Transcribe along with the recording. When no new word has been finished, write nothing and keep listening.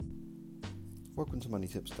Welcome to Money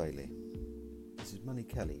Tips Daily. This is Money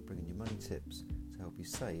Kelly bringing you money tips to help you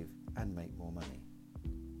save and make more money.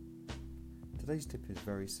 Today's tip is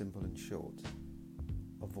very simple and short.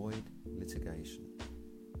 Avoid litigation.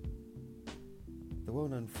 The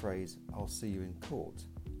well-known phrase, "I'll see you in court,"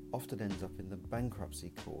 often ends up in the bankruptcy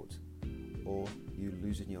court, or you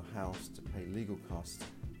losing your house to pay legal costs,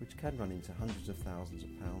 which can run into hundreds of thousands of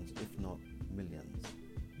pounds, if not millions.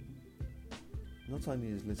 Not only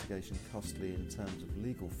is litigation costly in terms of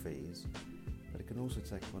legal fees, but it can also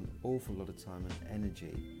take up an awful lot of time and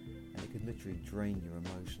energy, and it can literally drain you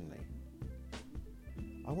emotionally.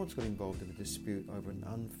 I once got involved in a dispute over an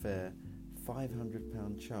unfair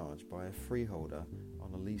 £500 charge by a freeholder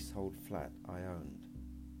on a leasehold flat I owned.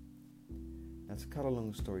 Now, to cut a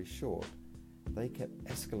long story short, they kept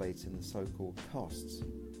escalating the so-called costs,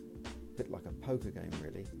 a bit like a poker game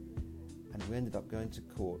really, and we ended up going to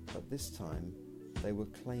court, but this time they were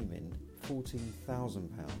claiming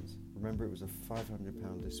 £14,000. Remember, it was a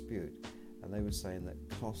 £500 dispute, and they were saying that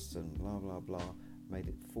costs and blah blah blah made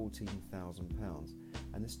it £14,000.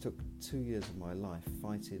 And this took 2 years of my life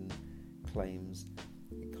fighting claims.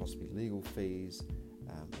 It cost me legal fees.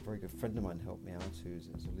 A very good friend of mine helped me out, who's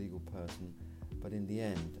a legal person. But in the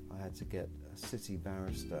end, I had to get a city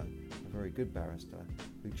barrister, a very good barrister,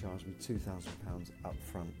 who charged me £2,000 up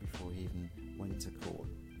front before he even went to court.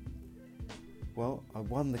 Well, I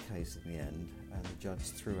won the case in the end, and the judge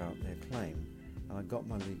threw out their claim, and I got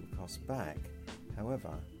my legal costs back.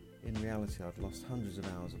 However, in reality, I'd lost hundreds of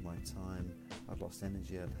hours of my time, I'd lost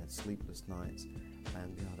energy, I'd had sleepless nights,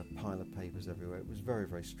 and I had a pile of papers everywhere. It was very,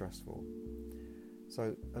 very stressful.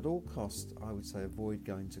 So, at all costs, I would say avoid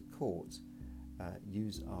going to court.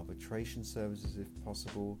 Use arbitration services if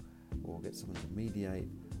possible, or get someone to mediate,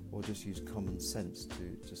 or just use common sense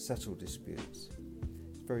to settle disputes.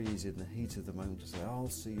 It's very easy in the heat of the moment to say, "I'll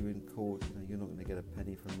see you in court, you're not going to get a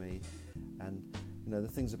penny from me." And the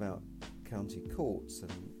things about county courts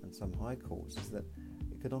and some high courts is that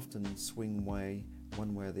it can often swing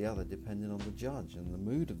one way or the other depending on the judge and the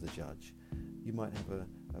mood of the judge. You might have a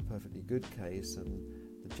perfectly good case and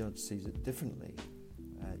the judge sees it differently.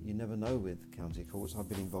 You never know with county courts. I've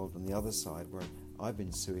been involved on the other side where I've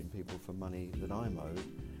been suing people for money that I'm owed,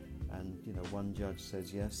 and one judge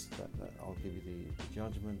says yes, that I'll give you the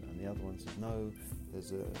judgment, and the other one says no,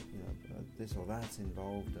 there's this or that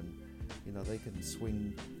involved, and they can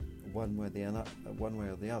swing one way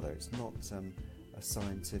or the other. It's not a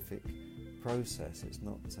scientific process. It's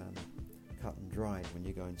not cut and dried when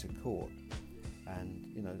you go into court,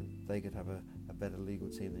 and they could have a better legal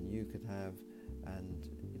team than you could have, and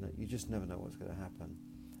you just never know what's going to happen.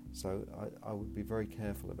 So I would be very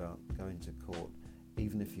careful about going to court,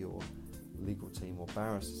 even if your legal team or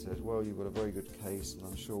barrister says, "Well, you've got a very good case and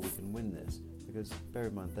I'm sure we can win this," because bear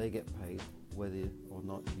in mind, they get paid whether or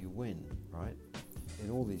not you win, right? In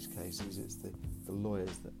all these cases, it's the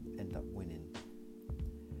lawyers that end up winning.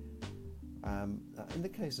 In the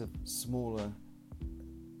case of smaller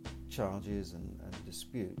charges and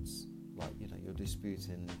disputes, like you're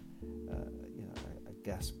disputing a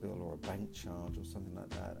gas bill or a bank charge or something like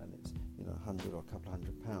that, and it's £100 or a couple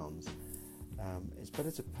 £100, it's better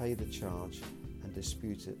to pay the charge and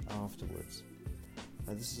dispute it afterwards.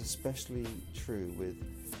 Now, this is especially true with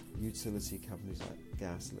utility companies like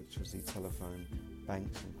gas, electricity, telephone,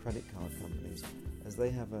 banks and credit card companies, as they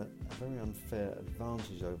have a very unfair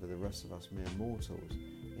advantage over the rest of us mere mortals,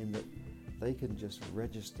 in that they can just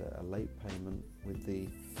register a late payment with the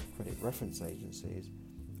credit reference agencies,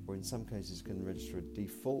 or in some cases can register a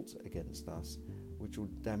default against us, which will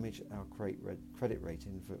damage our credit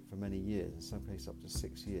rating for many years, in some cases up to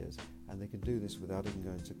 6 years, and they can do this without even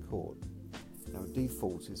going to court. Now,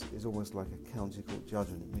 default is almost like a county court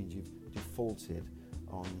judgment. It means you've defaulted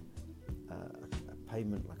on a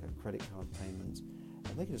payment, like a credit card payment,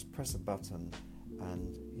 and they can just press a button,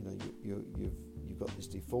 and you've got this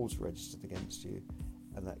default registered against you,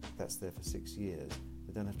 and that's there for 6 years.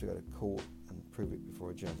 They don't have to go to court and prove it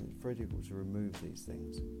before a judge. And it's very difficult to remove these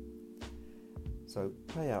things. So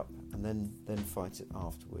pay up and then fight it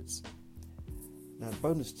afterwards. Now,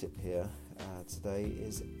 bonus tip here today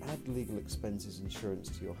is add legal expenses insurance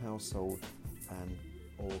to your household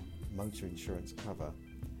or motor insurance cover.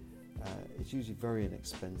 It's usually very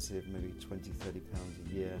inexpensive, maybe £20-30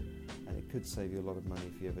 a year, and it could save you a lot of money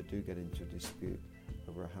if you ever do get into a dispute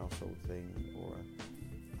over a household thing or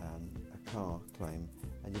a car claim.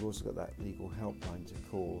 And you've also got that legal helpline to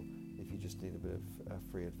call if you just need a bit of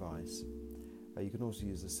free advice. You can also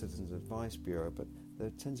use the Citizens Advice Bureau, but they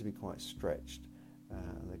tend to be quite stretched,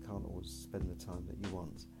 and they can't always spend the time that you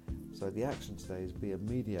want. So the action today is be a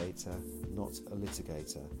mediator, not a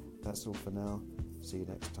litigator, That's all for now. See you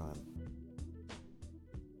next time.